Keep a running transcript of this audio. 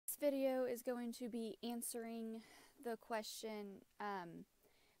video is going to be answering the question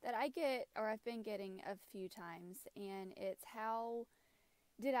that I get, or I've been getting a few times, and it's how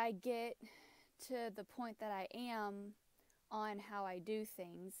did I get to the point that I am on how I do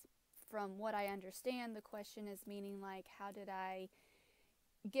things. From what I understand, the question is meaning like, how did I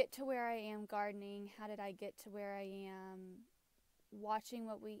get to where I am gardening? How did I get to where I am watching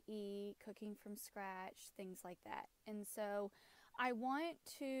what we eat, cooking from scratch, things like that. And so I want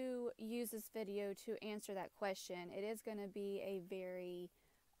to use this video to answer that question. It is going to be a very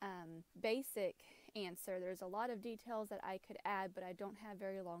basic answer. There's a lot of details that I could add, but I don't have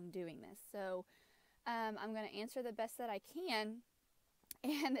very long doing this. So I'm going to answer the best that I can.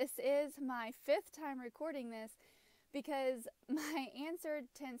 And this is my 5th time recording this because my answer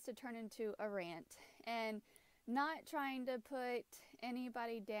tends to turn into a rant. And not trying to put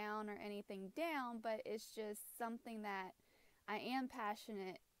anybody down or anything down, but it's just something that I am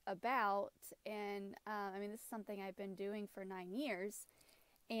passionate about. And I mean, this is something I've been doing for 9 years,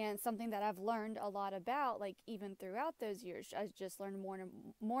 and something that I've learned a lot about, like even throughout those years. I just learned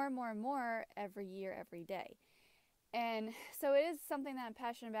more every year, every day. And so it is something that I'm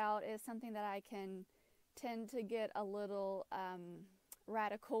passionate about. It is something that I can tend to get a little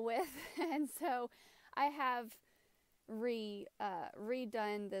radical with. And so I have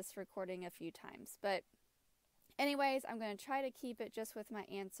redone this recording a few times. But anyways, I'm going to try to keep it just with my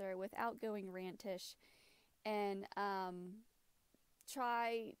answer without going rantish, and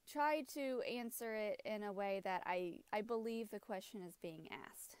try to answer it in a way that I believe the question is being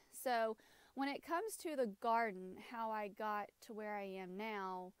asked. So when it comes to the garden, how I got to where I am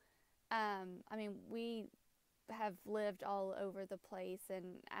now, I mean, we have lived all over the place,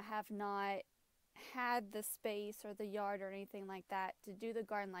 and I have not had the space or the yard or anything like that to do the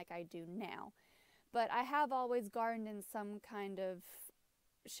garden like I do now. But I have always gardened in some kind of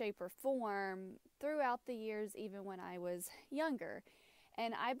shape or form throughout the years, even when I was younger.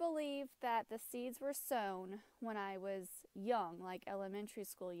 And I believe that the seeds were sown when I was young, like elementary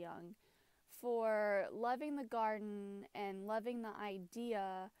school young, for loving the garden and loving the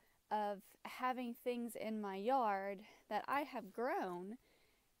idea of having things in my yard that I have grown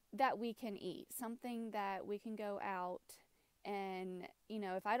that we can eat, something that we can go out and,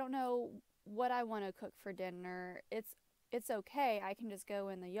 if I don't know what I want to cook for dinner, it's okay. I can just go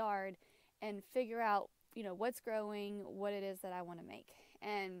in the yard and figure out, what's growing, what it is that I want to make.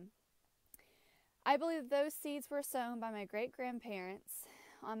 And I believe those seeds were sown by my great-grandparents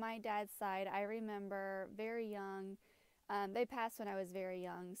on my dad's side. I remember very young, they passed when I was very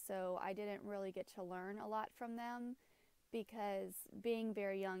young, so I didn't really get to learn a lot from them, because being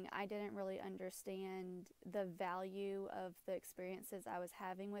very young, I didn't really understand the value of the experiences I was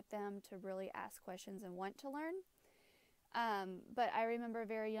having with them to really ask questions and want to learn. But I remember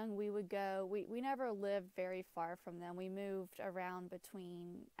very young, we would go, we never lived very far from them. We moved around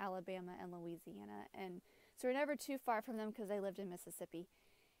between Alabama and Louisiana, and so we're never too far from them because they lived in Mississippi.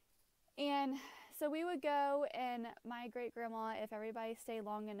 And so we would go, and my great-grandma, if everybody stayed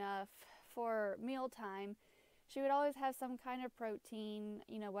long enough for mealtime, she would always have some kind of protein,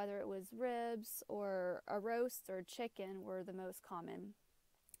 whether it was ribs or a roast or chicken were the most common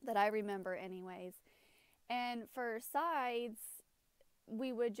that I remember anyways. And for sides,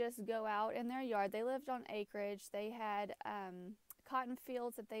 we would just go out in their yard. They lived on acreage. They had cotton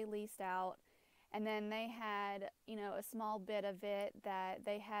fields that they leased out. And then they had, a small bit of it that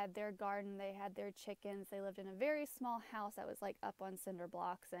they had their garden. They had their chickens. They lived in a very small house that was like up on cinder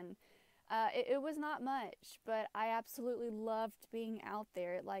blocks. And it was not much, but I absolutely loved being out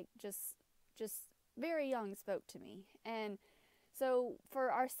there. Like just very young spoke to me. And so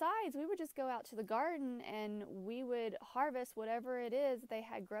for our sides, we would just go out to the garden and we would harvest whatever it is they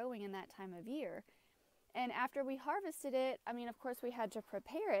had growing in that time of year. And after we harvested it, I mean, of course we had to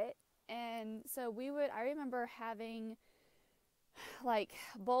prepare it. And so I remember having like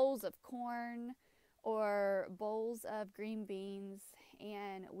bowls of corn or bowls of green beans,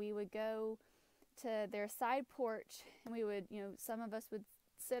 and we would go to their side porch, and we would, some of us would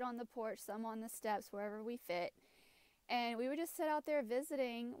sit on the porch, some on the steps, wherever we fit, and we would just sit out there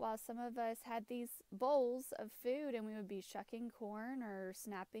visiting while some of us had these bowls of food, and we would be shucking corn or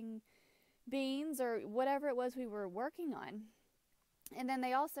snapping beans or whatever it was we were working on. And then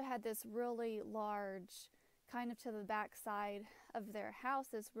they also had this really large, kind of to the back side of their house,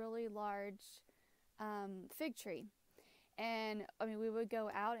 this really large fig tree. And I mean, we would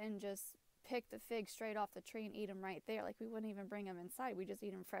go out and just pick the figs straight off the tree and eat them right there. Like, we wouldn't even bring them inside. We just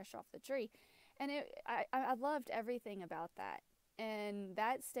eat them fresh off the tree. And I loved everything about that. And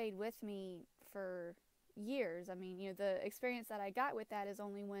that stayed with me for years. I mean, the experience that I got with that is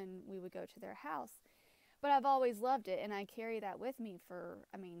only when we would go to their house. But I've always loved it, and I carry that with me for,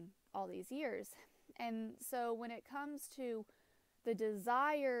 I mean, all these years. And so when it comes to the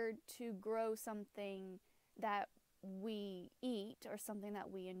desire to grow something that we eat or something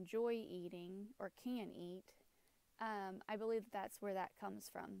that we enjoy eating or can eat, I believe that's where that comes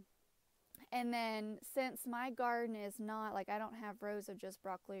from. And then since my garden is not like, I don't have rows of just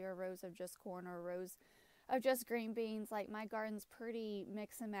broccoli or rows of just corn or rows of just green beans, like my garden's pretty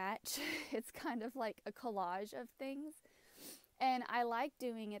mix and match. It's kind of like a collage of things. And I like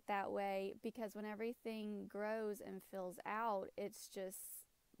doing it that way because when everything grows and fills out, it's just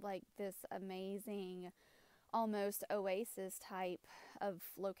like this amazing, almost oasis type of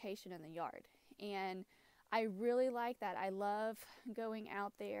location in the yard. And I really like that. I love going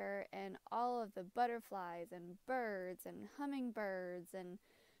out there and all of the butterflies and birds and hummingbirds and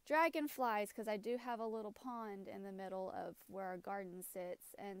dragonflies, because I do have a little pond in the middle of where our garden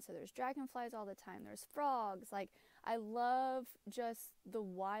sits, and so there's dragonflies all the time. There's frogs. Like, I love just the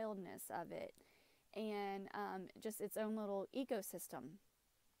wildness of it, and just its own little ecosystem.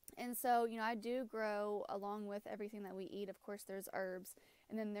 And so, I do grow along with everything that we eat. Of course, there's herbs,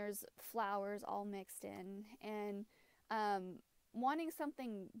 and then there's flowers all mixed in. And wanting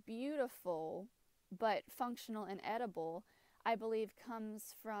something beautiful but functional and edible, I believe,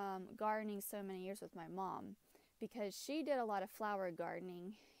 comes from gardening so many years with my mom, because she did a lot of flower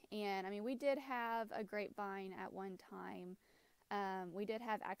gardening. And I mean, we did have a grapevine at one time. We did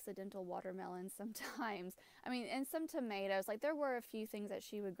have accidental watermelons sometimes. I mean, and some tomatoes. Like, there were a few things that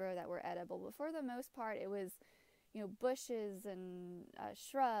she would grow that were edible, but for the most part, it was, bushes and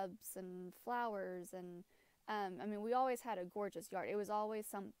shrubs and flowers. And I mean, we always had a gorgeous yard. It was always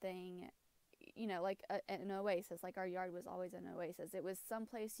something, like an oasis. Like, our yard was always an oasis. It was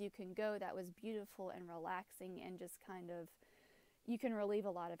someplace you can go that was beautiful and relaxing, and just kind of, you can relieve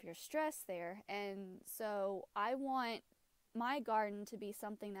a lot of your stress there. And so I want my garden to be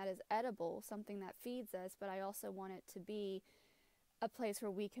something that is edible, something that feeds us, but I also want it to be a place where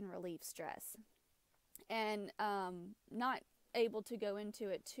we can relieve stress. And not able to go into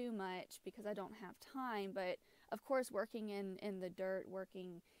it too much because I don't have time, but of course working in the dirt,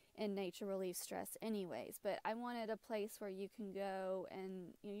 working in nature relieves stress anyways. But I wanted a place where you can go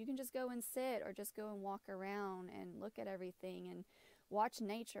and you can just go and sit, or just go and walk around and look at everything and watch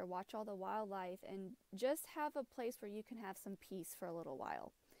nature, watch all the wildlife, and just have a place where you can have some peace for a little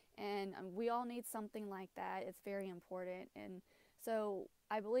while. And we all need something like that. It's very important. And so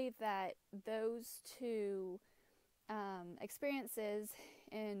I believe that those two experiences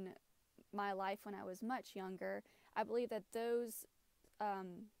in my life when I was much younger, I believe that those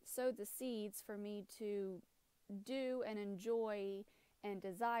sowed the seeds for me to do and enjoy and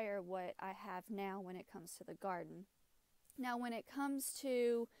desire what I have now when it comes to the garden. Now, when it comes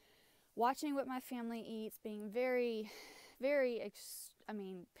to watching what my family eats, being very, very,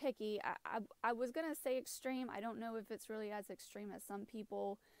 picky. I was going to say extreme. I don't know if it's really as extreme as some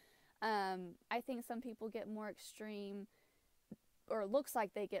people. I think some people get more extreme, or it looks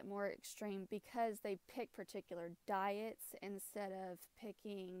like they get more extreme, because they pick particular diets instead of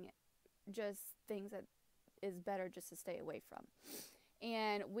picking just things that is better just to stay away from.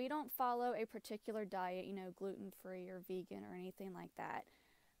 And we don't follow a particular diet, gluten-free or vegan or anything like that.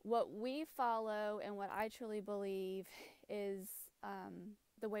 What we follow, and what I truly believe is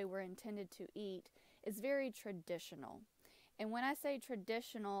the way we're intended to eat, is very traditional. And when I say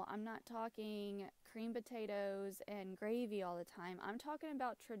traditional, I'm not talking cream potatoes and gravy all the time. I'm talking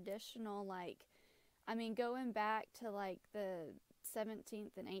about traditional, going back to like the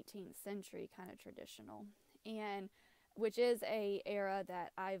 17th and 18th century kind of traditional. And which is a era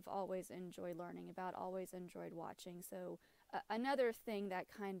that I've always enjoyed learning about, always enjoyed watching. So another thing that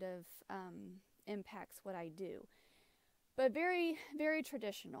kind of impacts what I do. But very, very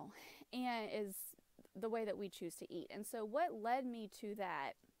traditional, and is the way that we choose to eat. And so what led me to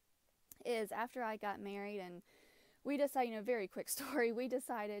that is, after I got married and we decided, very quick story, we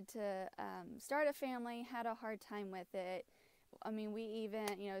decided to start a family, had a hard time with it. I mean, we even,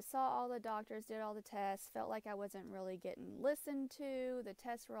 saw all the doctors, did all the tests, felt like I wasn't really getting listened to. The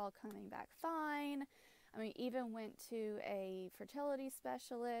tests were all coming back fine. I mean, even went to a fertility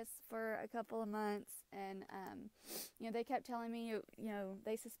specialist for a couple of months, and, they kept telling me,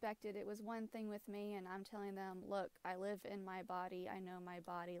 they suspected it was one thing with me, and I'm telling them, look, I live in my body, I know my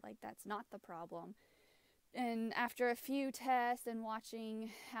body, like, that's not the problem. And after a few tests and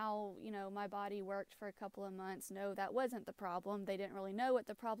watching how, my body worked for a couple of months, no, that wasn't the problem. They didn't really know what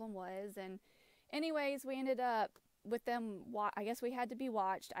the problem was. And anyways, we ended up with them, I guess we had to be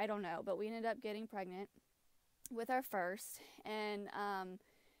watched, I don't know, but we ended up getting pregnant. with our first. And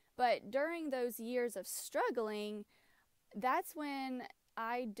but during those years of struggling, that's when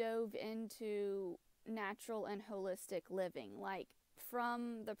I dove into natural and holistic living, like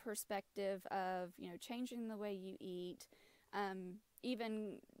from the perspective of, changing the way you eat,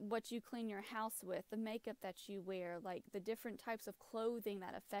 even what you clean your house with, the makeup that you wear, like the different types of clothing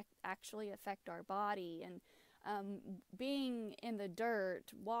that actually affect our body, and being in the dirt,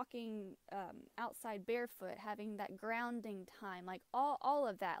 walking outside barefoot, having that grounding time, like all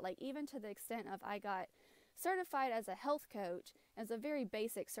of that, like even to the extent of I got certified as a health coach, as a very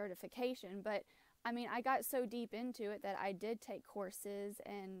basic certification, but I mean, I got so deep into it that I did take courses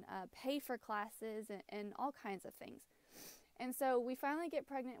and pay for classes and all kinds of things. And so we finally get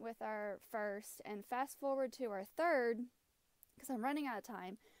pregnant with our first, and fast forward to our third, because I'm running out of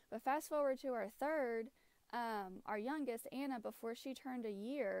time, but fast forward to our third, our youngest, Anna, before she turned a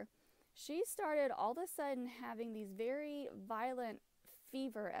year, she started all of a sudden having these very violent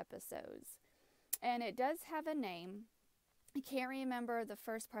fever episodes. And it does have a name. I can't remember the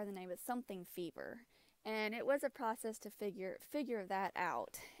first part of the name. It's something fever. And it was a process to figure that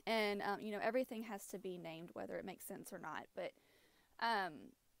out. And, everything has to be named, whether it makes sense or not. But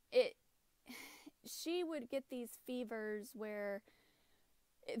she would get these fevers where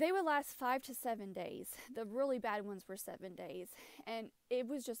they would last 5 to 7 days. The really bad ones were 7 days. And it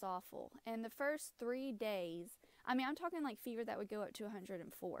was just awful. And the first 3 days, I'm talking like fever that would go up to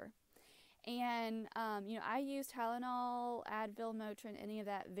 104. And, I used Tylenol, Advil, Motrin, any of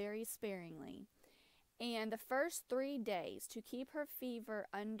that very sparingly. And the first 3 days, to keep her fever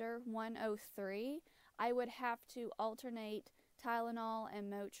under 103, I would have to alternate Tylenol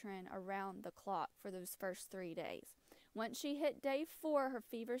and Motrin around the clock for those first 3 days. Once she hit day 4, her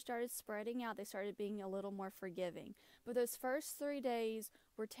fever started spreading out. They started being a little more forgiving. But those first 3 days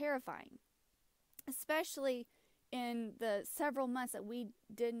were terrifying, especially in the several months that we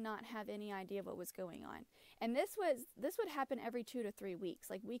did not have any idea what was going on. And this would happen every 2 to 3 weeks.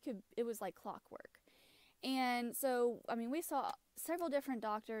 Like it was like clockwork. And so, we saw several different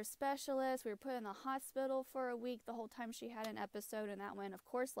doctors, specialists. We were put in the hospital for a week the whole time she had an episode, and that one, of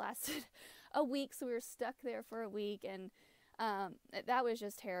course, lasted a week. So we were stuck there for a week, and that was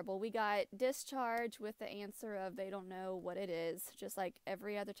just terrible. We got discharged with the answer of they don't know what it is, just like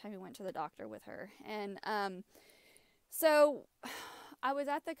every other time we went to the doctor with her. And so I was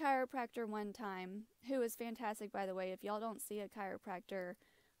at the chiropractor one time, who was fantastic, by the way. If y'all don't see a chiropractor,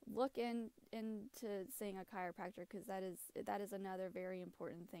 look into seeing a chiropractor, because that is another very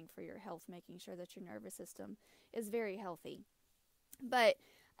important thing for your health, making sure that your nervous system is very healthy. But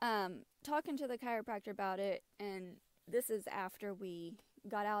talking to the chiropractor about it, and this is after we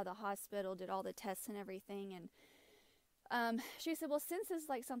got out of the hospital, did all the tests and everything, and she said, well, since it's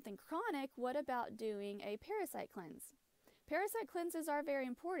like something chronic, what about doing a parasite cleanse? Parasite cleanses are very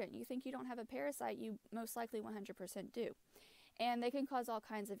important. You think you don't have a parasite, you most likely 100% do. And they can cause all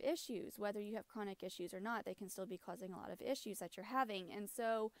kinds of issues. Whether you have chronic issues or not, they can still be causing a lot of issues that you're having. And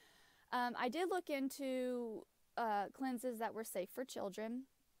so I did look into cleanses that were safe for children.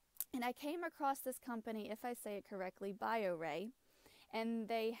 And I came across this company, if I say it correctly, BioRay. And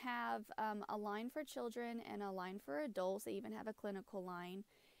they have a line for children and a line for adults. They even have a clinical line.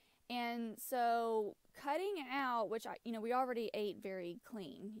 And so cutting out, which we already ate very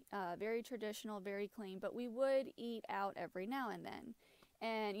clean, very traditional, very clean, but we would eat out every now and then.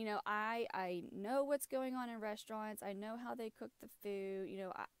 And, I know what's going on in restaurants. I know how they cook the food.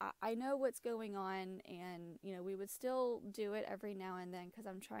 I know what's going on, and, we would still do it every now and then, because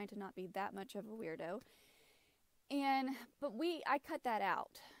I'm trying to not be that much of a weirdo. But I cut that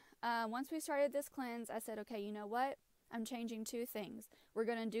out. Once we started this cleanse, I said, okay, you know what? I'm changing 2 things. We're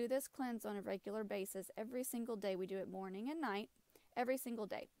going to do this cleanse on a regular basis every single day. We do it morning and night, every single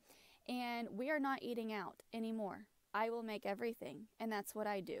day. And we are not eating out anymore. I will make everything, and that's what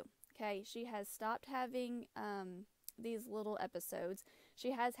I do. Okay, she has stopped having these little episodes.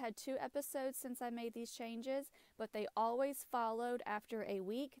 She has had 2 episodes since I made these changes, but they always followed after a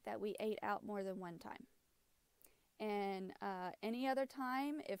week that we ate out more than one time. And any other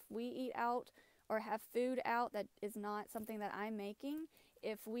time, if we eat out or have food out that is not something that I'm making,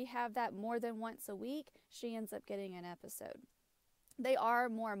 if we have that more than once a week, she ends up getting an episode. They are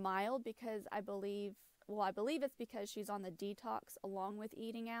more mild because I believe it's because she's on the detox along with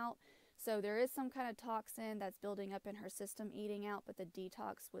eating out. So there is some kind of toxin that's building up in her system eating out, but the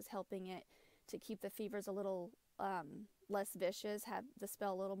detox was helping it to keep the fevers a little less vicious, have the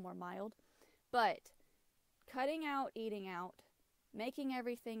spell a little more mild. But cutting out eating out, making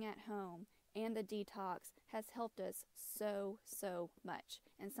everything at home, and the detox has helped us so much,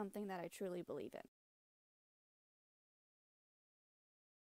 and something that I truly believe in.